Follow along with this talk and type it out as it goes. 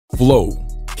flow,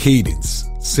 cadence,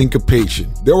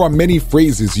 syncopation. There are many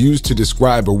phrases used to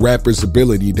describe a rapper's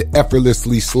ability to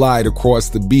effortlessly slide across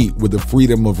the beat with the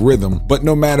freedom of rhythm, but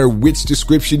no matter which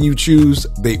description you choose,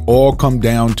 they all come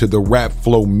down to the rap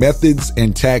flow methods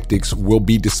and tactics we'll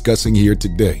be discussing here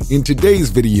today. In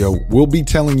today's video, we'll be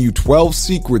telling you 12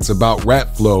 secrets about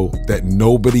rap flow that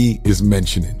nobody is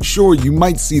mentioning. Sure, you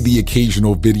might see the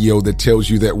occasional video that tells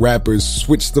you that rappers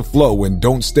switch the flow and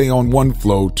don't stay on one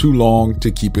flow too long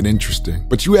to keep it interesting,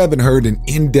 but you haven't heard an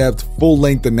in-depth,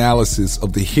 full-length analysis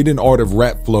of the hidden art of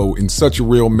rap flow in such a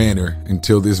real manner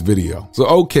until this video. So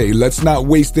okay, let's not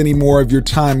waste any more of your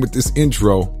time with this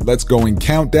intro. Let's go in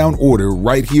countdown order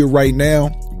right here, right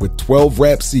now, with 12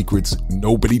 rap secrets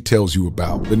nobody tells you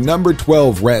about. The number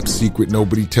 12 rap secret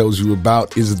nobody tells you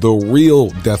about is the real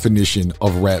definition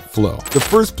of rap flow. The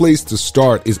first place to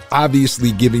start is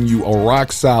obviously giving you a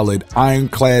rock-solid,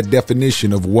 ironclad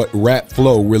definition of what rap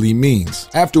flow really means.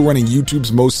 After running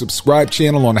YouTube's most subscribed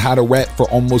channel on how to rap for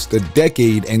almost a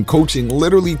decade and coaching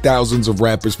literally thousands of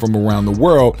rappers from around the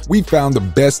world, we found the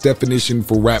best definition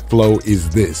for rap flow is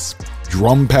this: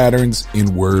 drum patterns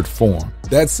in word form.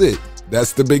 That's it.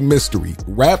 That's the big mystery.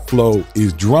 Rap flow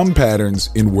is drum patterns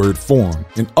in word form.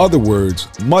 In other words,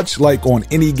 much like on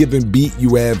any given beat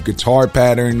you have guitar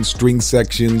patterns, string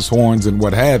sections, horns, and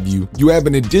what have you, you have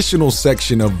an additional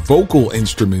section of vocal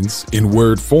instruments in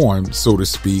word form, so to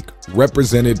speak,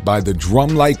 represented by the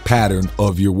drum-like pattern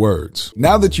of your words.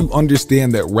 Now that you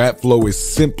understand that rap flow is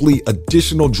simply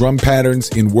additional drum patterns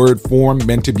in word form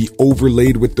meant to be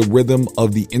overlaid with the rhythm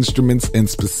of the instruments and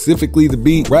specifically the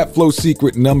beat, rap flow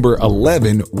secret number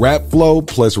 11, rap flow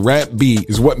plus rap beat,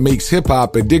 is what makes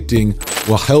hip-hop addicting,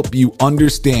 will help you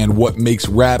understand what makes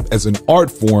rap as an art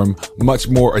form much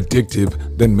more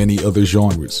addictive than many other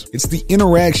genres. It's the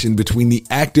interaction between the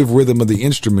active rhythm of the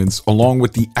instruments along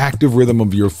with the active rhythm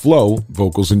of your flow,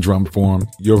 vocals in drum form,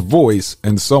 your voice,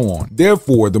 and so on.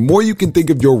 Therefore, the more you can think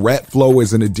of your rap flow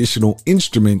as an additional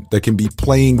instrument that can be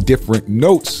playing different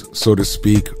notes, so to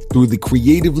speak, through the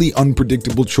creatively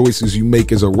unpredictable choices you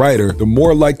make as a writer, the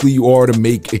more likely you are to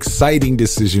make exciting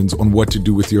decisions on what to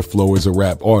do with your flow as a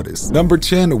rap artist. Number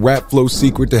 10 rap flow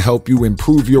secret to help you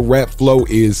improve your rap flow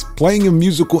is playing a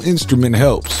musical instrument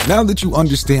helps. Now that you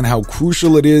understand how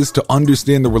crucial it is to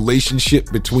understand the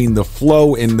relationship between the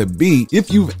flow and the beat,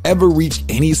 if you've ever reached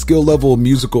any skill level of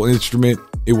musical instrument,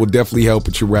 it will definitely help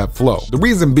with your rap flow. The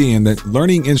reason being that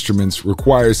learning instruments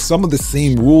requires some of the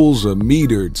same rules of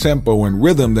meter, tempo, and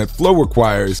rhythm that flow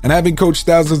requires. And having coached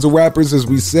thousands of rappers, as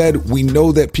we said, we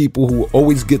know that people who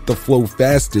always get the flow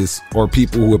fastest are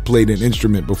people who have played an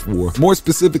instrument before. More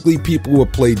specifically, people who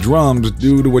have played drums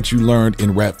due to what you learned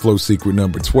in rap flow secret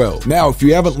number 12. Now, if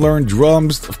you haven't learned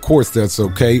drums, of course that's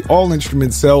okay. All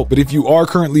instruments help, but if you are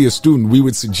currently a student, we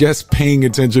would suggest paying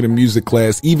attention to music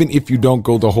class, even if you don't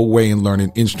go the whole way and learn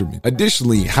an instrument.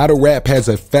 Additionally, How to Rap has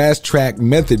a fast-track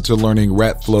method to learning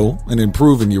rap flow and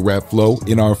improving your rap flow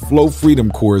in our Flow Freedom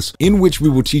course, in which we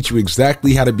will teach you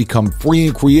exactly how to become free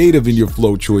and creative in your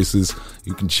flow choices.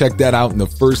 You can check that out in the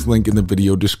first link in the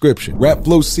video description. Rap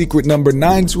flow secret number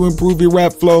 9 to improve your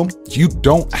rap flow: you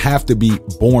don't have to be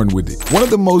born with it. One of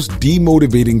the most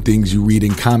demotivating things you read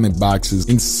in comment boxes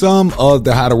in some of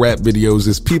the How to Rap videos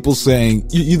is people saying,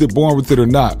 you're either born with it or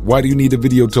not. Why do you need a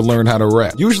video to learn how to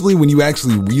rap? Usually when you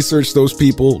actually research those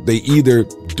people, they either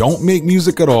don't make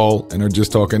music at all and are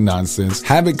just talking nonsense,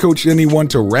 haven't coached anyone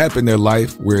to rap in their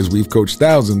life, whereas we've coached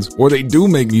thousands, or they do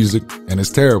make music and it's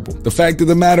terrible. The fact of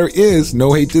the matter is,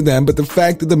 no hate to them, but the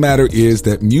fact of the matter is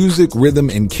that music, rhythm,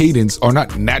 and cadence are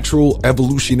not natural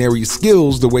evolutionary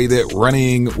skills the way that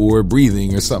running or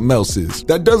breathing or something else is.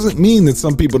 That doesn't mean that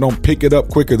some people don't pick it up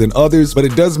quicker than others, but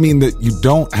it does mean that you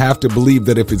don't have to believe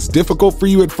that if it's difficult for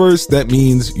you at first, that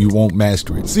means you won't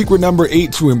master it. Secret number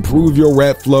 8 to improve your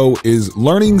rap flow is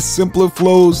learning simpler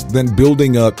flows than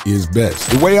building up is best.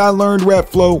 The way I learned rap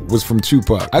flow was from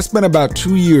Tupac. I spent about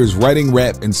 2 years writing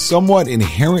rap and somewhat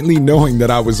inherently knowing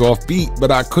that I was offbeat,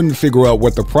 but I couldn't figure out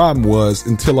what the problem was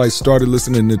until I started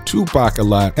listening to Tupac a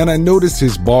lot, and I noticed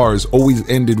his bars always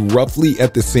ended roughly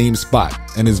at the same spot,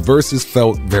 and his verses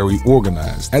felt very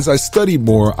organized. As I studied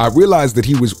more, I realized that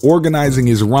he was organizing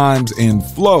his rhymes and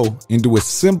flow into a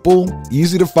simple,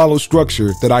 easy to follow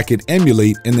structure that I could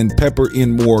emulate and then pepper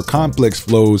in more complex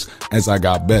flows as I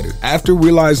got better. After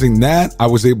realizing that, I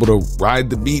was able to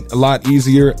ride the beat a lot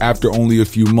easier after only a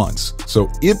few months. So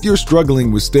if you're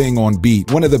struggling with staying on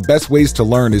beat, one of the best ways to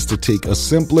learn is to take a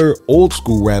simpler, old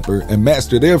school rapper and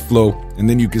master their flow, and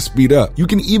then you can speed up. You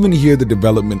can even hear the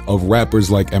development of rappers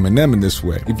like Eminem in this this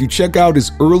way. If you check out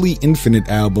his early Infinite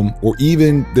album or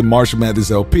even the Marshall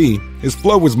Mathers LP, his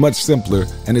flow was much simpler,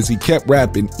 and as he kept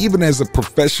rapping, even as a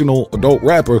professional adult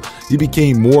rapper, he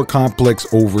became more complex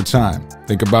over time.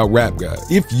 Think about Rap God.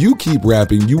 If you keep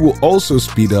rapping, you will also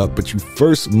speed up, but you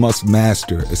first must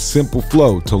master a simple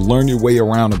flow to learn your way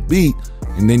around a beat,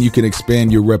 and then you can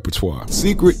expand your repertoire.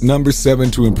 Secret number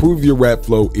 7 to improve your rap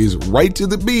flow is write to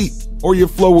the beat, or your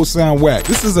flow will sound whack.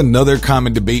 This is another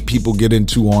common debate people get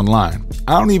into online.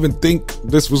 I don't even think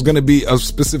this was going to be a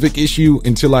specific issue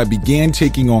until I began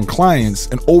taking on clients,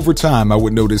 and over time I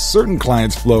would notice certain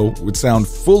clients' flow would sound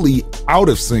fully out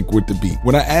of sync with the beat.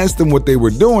 When I asked them what they were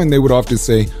doing, they would often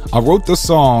say, I wrote the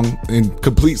song in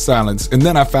complete silence and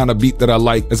then I found a beat that I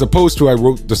liked, as opposed to I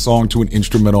wrote the song to an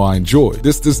instrumental I enjoy.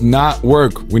 This does not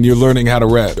work when you're learning how to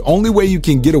rap. The only way you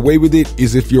can get away with it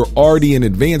is if you're already an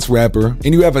advanced rapper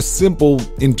and you have a simple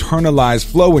internalized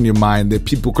flow in your mind that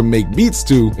people can make beats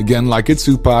to, again, like a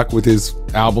Tupac with his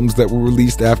albums that were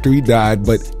released after he died.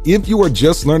 But if you are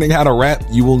just learning how to rap,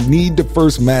 you will need to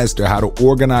first master how to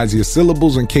organize your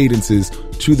syllables and cadences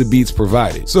to the beats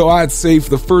provided. So I'd say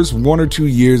for the first 1 or 2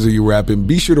 years of your rapping,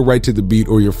 be sure to write to the beat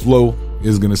or your flow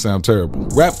is going to sound terrible.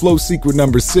 Rap flow secret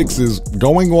number 6 is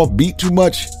going off beat too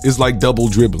much is like double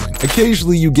dribbling.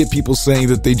 Occasionally you get people saying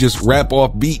that they just rap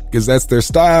off beat because that's their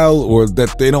style, or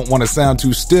that they don't want to sound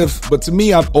too stiff. But to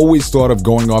me, I've always thought of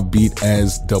going off beat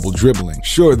as double dribbling.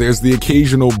 Sure, there's the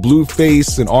occasional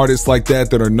Blueface and artists like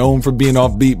that are known for being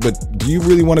off beat, but do you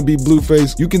really want to be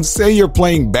Blueface? You can say you're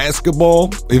playing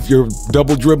basketball if you're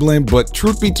double dribbling, but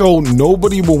truth be told,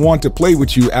 nobody will want to play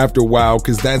with you after a while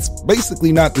because that's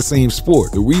basically not the same sport.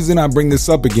 The reason I bring this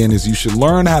up again is you should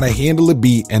learn how to handle a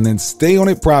beat and then stay on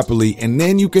it properly, and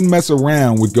then you can mess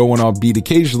around with going off beat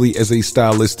occasionally as a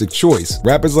stylistic choice.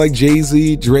 Rappers like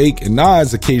Jay-Z, Drake, and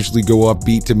Nas occasionally go off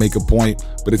beat to make a point,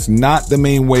 but it's not the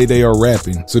main way they are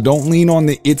rapping. So don't lean on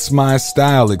the "it's my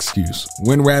style" excuse.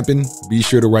 When rapping, be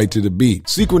sure to write to the beat.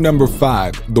 Secret number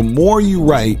 5, the more you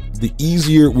write, the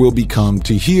easier it will become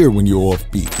to hear when you're off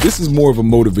beat. This is more of a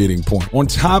motivating point. On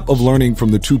top of learning from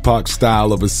the Tupac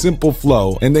style of a simple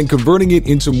flow and then converting it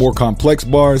into more complex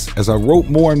bars, as I wrote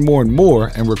more and more and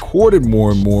more and recorded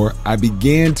more and more, I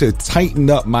began to tighten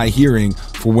up my hearing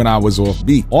for when I was off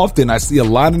beat. Often I see a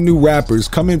lot of new rappers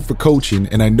come in for coaching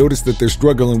and I notice that they're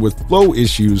struggling with flow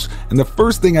issues, and the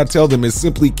first thing I tell them is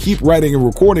simply keep writing and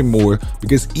recording more,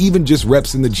 because even just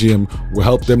reps in the gym will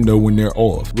help them know when they're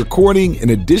off. Recording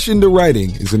in addition to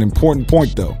writing is an important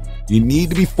point though. You need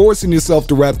to be forcing yourself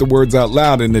to rap the words out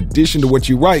loud in addition to what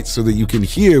you write so that you can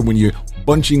hear when you're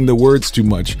bunching the words too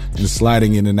much and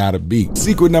sliding in and out of beat.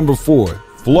 Secret number 4.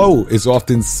 Flow is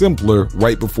often simpler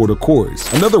right before the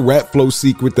chorus. Another rap flow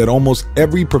secret that almost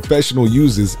every professional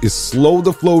uses is slow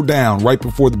the flow down right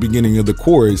before the beginning of the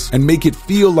chorus and make it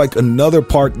feel like another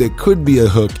part that could be a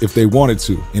hook if they wanted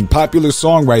to. In popular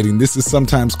songwriting, this is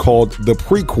sometimes called the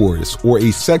pre-chorus, or a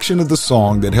section of the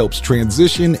song that helps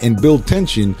transition and build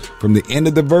tension from the end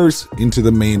of the verse into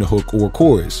the main hook or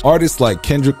chorus. Artists like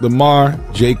Kendrick Lamar,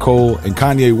 J. Cole, and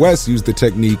Kanye West use the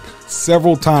technique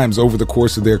several times over the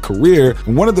course of their career,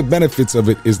 and one of the benefits of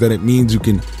it is that it means you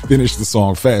can finish the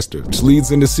song faster. Which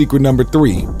leads into secret number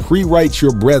 3, pre-write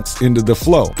your breaths into the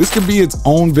flow. This can be its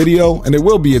own video, and it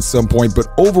will be at some point, but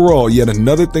overall, yet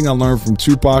another thing I learned from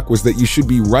Tupac was that you should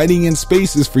be writing in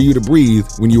spaces for you to breathe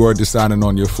when you are deciding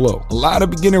on your flow. A lot of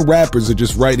beginner rappers are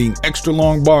just writing extra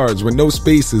long bars with no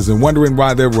spaces and wondering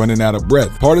why they're running out of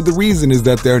breath. Part of the reason is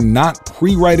that they're not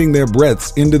pre-writing their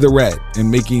breaths into the rat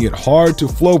and making it hard to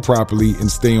flow properly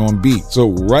and stay on beat.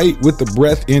 So write with the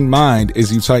breath in mind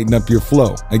as you tighten up your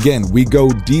flow. Again, we go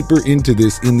deeper into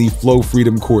this in the Flow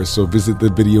Freedom course, so visit the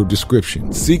video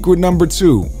description. Secret number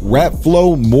 2, rap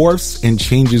flow morphs and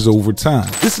changes over time.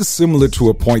 This is similar to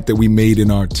a point that we made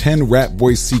in our 10 rap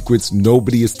voice secrets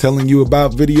nobody is telling you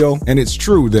about video, and it's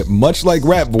true that much like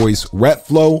rap voice, rap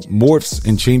flow morphs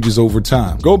and changes over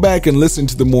time. Go back and listen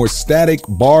to the more static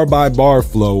bar by bar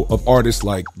flow of artists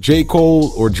like J.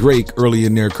 Cole or Drake early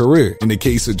in their career. In the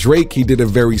case of Drake, he did a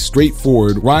very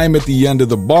straightforward rhyme at the end of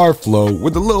the bar flow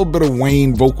with a little bit of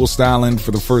Wayne vocal styling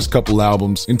for the first couple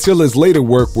albums, until his later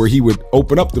work where he would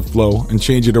open up the flow and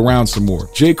change it around some more.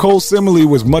 J. Cole similarly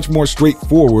was much more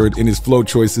straightforward in his flow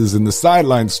choices in the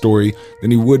Sideline Story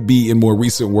than he would be in more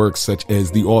recent works such as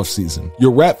The Off Season.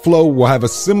 Your rap flow will have a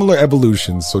similar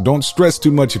evolution, so don't stress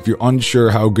too much if you're unsure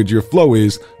how good your flow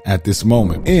is at this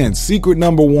moment. And secret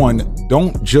number 1,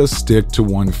 don't just stick to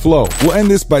one flow. We'll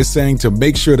end this by saying to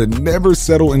make sure to never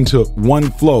settle into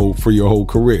one flow for your whole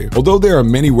career. Although there are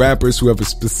many rappers who have a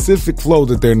specific flow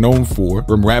that they're known for,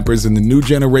 from rappers in the new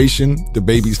generation, the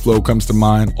Baby's flow comes to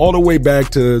mind, all the way back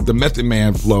to the Method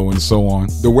Man flow and so on.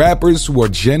 The rappers who are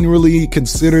generally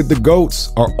considered the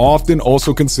GOATs are often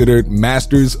also considered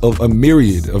masters of a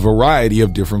variety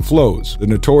of different flows. The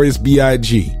Notorious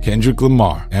B.I.G., Kendrick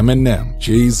Lamar, Eminem,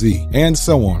 Jay-Z, and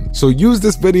so on. So use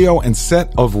this video and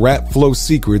set of rap flow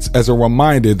secrets as a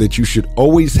reminder that you should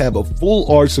always have a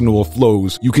full arsenal of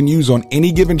flows you can use on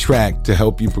any given track to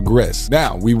help you progress.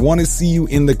 Now, we want to see you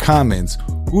in the comments.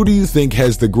 Who do you think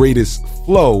has the greatest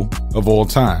flow of all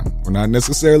time? We're not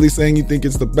necessarily saying you think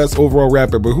it's the best overall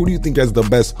rapper, but who do you think has the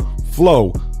best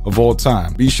flow of all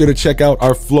time? Be sure to check out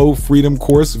our Flow Freedom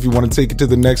course if you want to take it to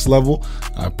the next level.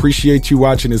 I appreciate you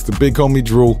watching. It's the big homie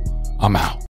Drew. I'm out.